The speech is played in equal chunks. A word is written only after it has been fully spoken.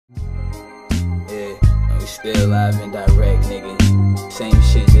Still live and direct, nigga. Same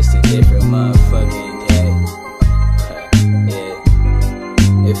shit, just a different motherfucking day.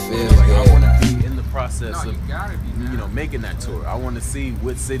 Yeah, it feels like, good. I want to be in the process of, you know, making that tour. I want to see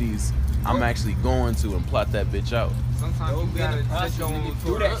what cities I'm actually going to and plot that bitch out. Sometimes you gotta set your own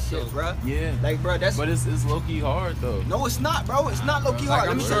do that shit, bro. Yeah. Like, bro, that's. But it's low-key hard, though. No, it's not, bro. It's not low-key hard. Like,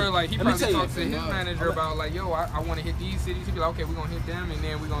 I'm sure, like, he probably talked to his you. manager about, like, yo, I want to hit these cities. He'd be like, okay, we're gonna hit them, and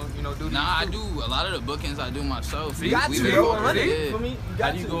then we're gonna, you know, do these. Nah, I do a lot of the bookings. I do myself. You got to, bro. Run it for me.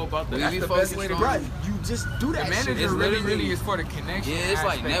 How do you go about that? That's the best way to run. You just do that. The manager really is for the connection. Yeah, it's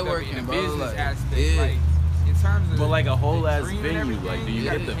like networking, the bro. business like, aspect. yeah. Like, in terms of but like a whole ass dream and venue, everything, like do you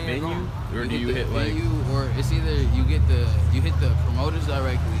hit the venue or do you hit like or it's either you hit the promoters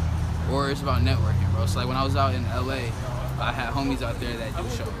directly or it's about networking, bro. So like when I was out in LA, I had homies out there that do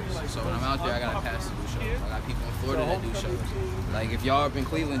shows. So when I'm out there, I got a pass to do shows. I got people in Florida that do shows. Like if y'all up in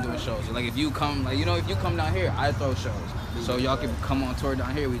Cleveland doing shows, or like if you come, like if you come down here, I throw shows. So y'all can come on tour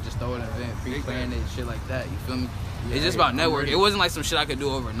down here. We just throw an event, pre-planned it, shit like that. You feel me? It's just about networking. It wasn't like some shit I could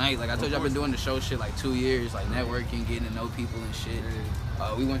do overnight. Like I told you, I've been doing the show shit like 2 years, like networking, getting to know people and shit.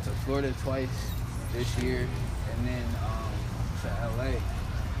 We went to Florida twice this year, and then to LA.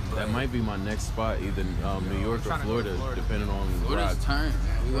 that might be my next spot, either New York or Florida, depending on Florida's turn,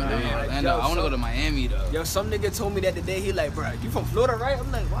 man. We went down to Orlando. I want to go to Miami though. Yo, some nigga told me that today. He like, bro, you from Florida, right?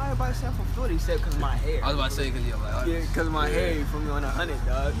 I'm like, why everybody say I'm from Florida? He said, cause my hair. I was about to say because you're like, yeah, cause my hair. You feel me on 100,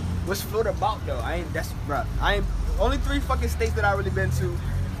 dog. What's Florida about though? I ain't only 3 fucking states that I really been to: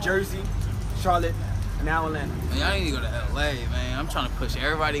 Jersey, Charlotte, and now Atlanta. Man, y'all need to go to LA, man. I'm trying to push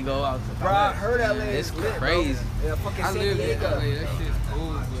everybody to go out to Bro, I heard LA It's is lit, crazy. Bro. Yeah, fucking I San lived in Diego. LA. That shit's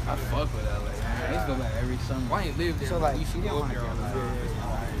cool. I fuck with LA, man. I used to go back every summer. Why ain't live there? So like, you should go up there all the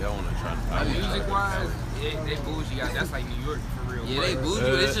time. y'all want to try Like, to music wise, they bougie guys. That's like New York for real. Yeah, they bougie,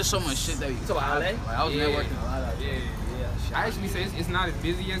 but it's just so much shit that you So LA? Like, I was networking a lot out there. Yeah. I actually say it's not as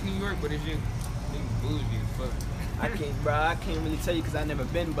busy as New York, but it's just bougie as fuck. I can't really tell you because I never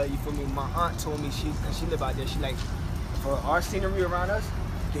been, but you feel me? My aunt told me cause she live out there. She like, for our scenery around us,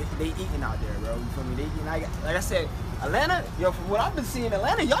 they eating out there, bro. You feel me? They eating. Like I said, Atlanta, yo, from what I've been seeing,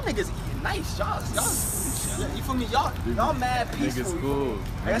 Atlanta, y'all niggas eating nice. Y'all, you feel me? Y'all mad peaceful. Niggas cool.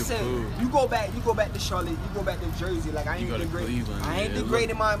 Like I said, you go back to Charlotte, you go back to Jersey. Like I ain't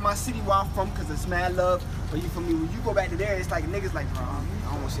degrading my city where I'm from because it's mad love. But you feel me? When you go back to there, it's like niggas like, bro, I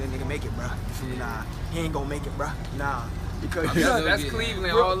don't want to see that nigga make it, bro. You feel me? Nah, he ain't gonna make it, bro. Nah. Because that's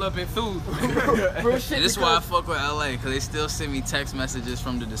Cleveland all up in food. Real shit. This is why I fuck with LA, because they still send me text messages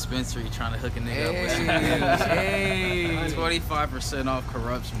from the dispensary trying to hook a nigga up with some Hey. 25% off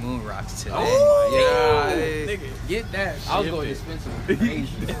Corrupt's Moon Rocks today. Oh, yeah, nigga, Get that. I was going to dispensary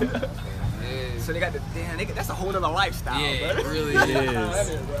crazy. so they got the damn nigga. That's a whole nother lifestyle, Yeah, bro. it really It is.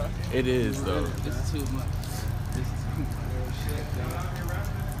 is. It is though. This is too much.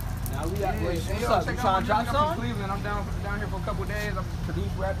 Now we got. What's Yo, up? check You out trying to drop I'm from some? Cleveland. I'm down here for a couple days. I'm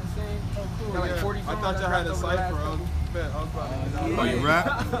produce, rap, and sing. Oh, cool. Got like 40 I songs thought y'all had a dropped over the cipher. last I bet. I was about to Oh, you rap?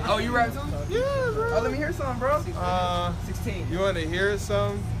 Oh, you rap too? Yeah, bro. Oh, let me hear something, bro. 16. You want to hear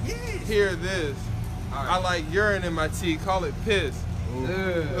some? Yeah. Hear this. I like urine in my tea. Call it piss. Ooh.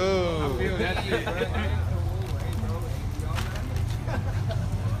 I feel that shit, bro.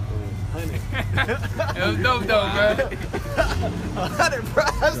 It was dope though, bro. 100, bro.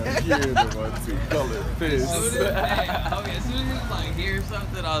 Call it piss. As soon as you like hear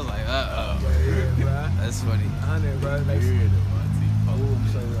something, I was like, that's funny. 100, bro. Like,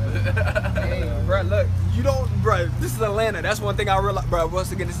 hey, bro, look, you don't, bro. This is Atlanta. That's one thing I realized, bro.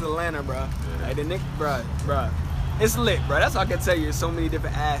 Once again, this is Atlanta, bro. Like the Nick, bro, it's lit, bro. That's all I can tell you. There's so many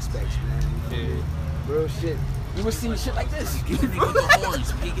different aspects, man. Yeah. Real shit. You would see shit like this.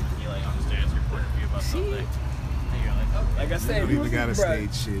 Like I said, You don't even gotta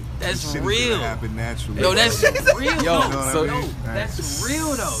stage shit. That's This shit is real. gonna happen naturally. Yo, that's real. Yo, You know what so I mean? That's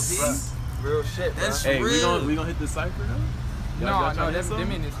real though, dude. real shit, bro. That's hey, real. we gonna hit the cipher though? No,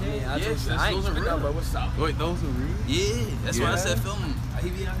 them in his head. Yeah, I Yes, told you, that's- I ain't those are tripping, real. but what's up? Wait, those are real? Yeah, that's why I Yeah. said film him. He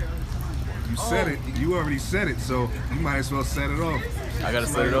be out here all the time. You said it. You already said it, so you might as well set it off. I gotta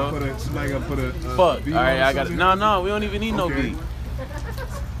set it off. Somebody gotta put a Fuck. beat All right, on I got it. something. No, we don't even need no Okay. beat.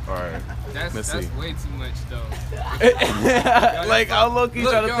 All right. That's Let's see. way too much though. Like I'm low key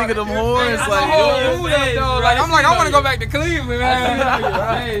trying to think of them horns. That's Like, a whole yo, mood up, though. Like I'm like, I want to go back to Cleveland,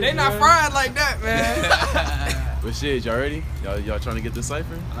 man. They not fried like that, man. But shit, y'all ready? Y'all trying to get the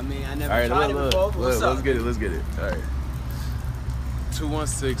cipher? I mean, I never All right, tried it before. look, but what's up? let's get it. All right.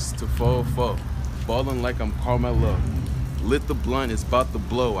 216 to 404, ballin' like I'm Carmelo. Lit the blunt, it's about to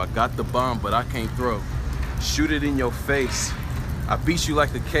blow. I got the bomb, but I can't throw. Shoot it in your face. I beat you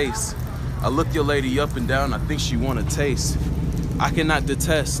like a case. I look your lady up and down, I think she wanna taste. I cannot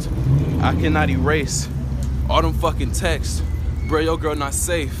detest, I cannot erase all them fucking texts. Bro, your girl not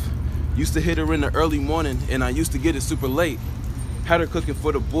safe. Used to hit her in the early morning and I used to get it super late. Had her cooking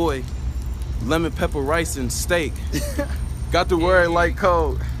for the boy, lemon pepper rice and steak. Got the word like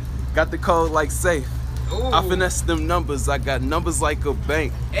code, got the code like safe. Ooh. I finesse them numbers, I got numbers like a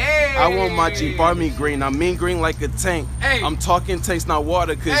bank. Hey. I want my Jeep Army green, I mean green like a tank. Hey. I'm talking taste not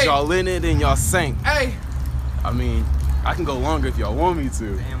water cause Hey. y'all in it and y'all sank. Hey. I mean, I can go longer if y'all want me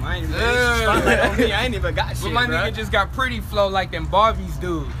to. Damn, I ain't even on me. I ain't even got shit, But my bro. nigga just got pretty flow like them Barbies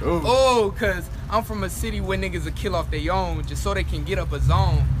do. Ooh. Oh, cause I'm from a city where niggas will kill off their own just so they can get up a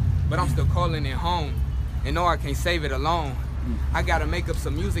zone. But I'm still calling it home. And no, I can't save it alone. I gotta make up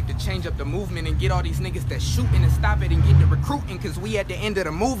some music to change up the movement and get all these niggas that shooting and stop it and get to recruiting, cause we at the end of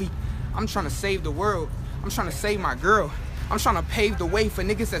the movie. I'm trying to save the world. I'm trying to save my girl. I'm trying to pave the way for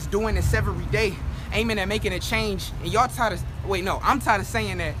niggas that's doing this every day, aiming at making a change. And y'all tired of, wait, no, I'm tired of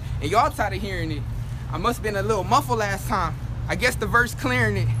saying that. And y'all tired of hearing it. I must have been a little muffled last time. I guess the verse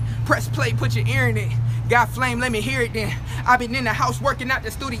clearing it. Press play, put your ear in it. Got flame, let me hear it then. I've been in the house working out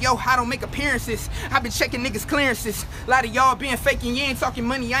the studio, I don't make appearances. I've been checking niggas' clearances. A lot of y'all been faking, you ain't talking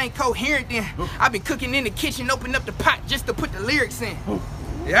money, I ain't coherent then. I've been cooking in the kitchen, open up the pot just to put the lyrics in.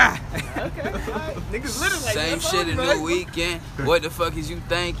 Yeah. Okay, alright. Niggas literally like Same that shit song, a bro. new weekend. What the fuck is you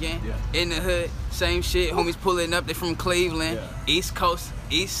thinking? In the hood, same shit. Homies pulling up, they from Cleveland. East Coast,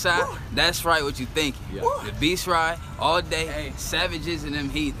 East Side. That's right, what you thinking. The beast ride all day. Hey. Savages and them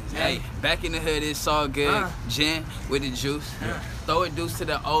heathens. Hey, back in the hood, it's all good. Gin with the juice. Throw a deuce to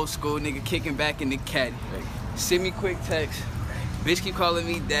the old school nigga kicking back in the caddy. Send me quick text. Bitch keep calling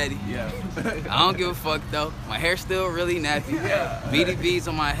me daddy. I don't give a fuck though. My hair still really nappy. BDBs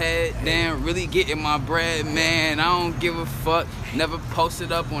on my head. Damn, really getting my bread, man. I don't give a fuck. Never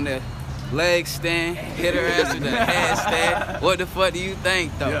posted up on the leg stand. Hit her ass with the headstand. What the fuck do you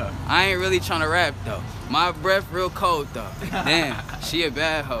think though? I ain't really trying to rap though. My breath real cold though. Damn, she a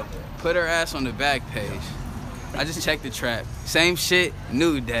bad hoe. Put her ass on the back page. I just checked the trap. Same shit,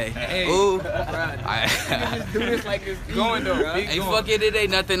 new day. Ooh. Just do this like it's going though. Hey, fuck it, it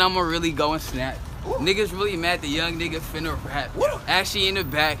ain't nothing. I'ma really go and snap. Niggas really mad the young nigga finna rap. Actually in the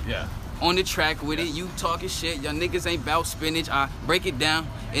back, on the track with it. You talking shit. Y'all niggas ain't bout spinach. I break it down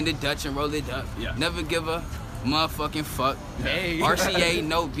in the Dutch and roll it up. Never give a motherfucking fuck. RCA,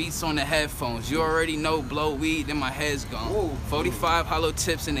 no beats on the headphones. You already know, blow weed, then my head's gone. 45 hollow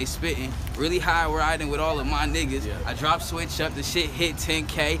tips and they spitting. Really high riding with all of my niggas. I drop switch up, the shit hit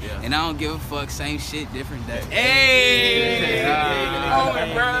 10K, and I don't give a fuck. Same shit, different day. Hey!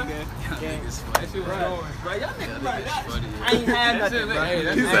 Going, bro. Bro, y'all niggas like that. I ain't had nothing, bro. I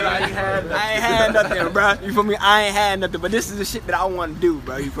ain't had nothing, bro. You feel me? I ain't had nothing, but this is the shit that I want to do,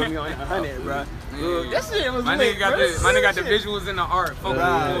 bro. You feel me? On 100, bro. That shit was My lit, nigga got bro. the visuals and the art. Fuck with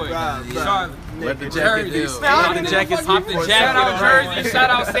the boy. Charlotte. Let the Jersey. jacket Shout let the jackets Pop the before shout out Saturday. Jersey, shout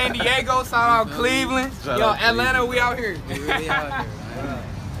out San Diego, shout out Cleveland. Shout Yo, out Atlanta, we out here. We really out here, man.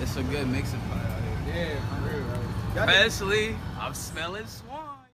 It's a good mixing pot out here. Yeah, for real, bro. Especially, I'm smelling sweat.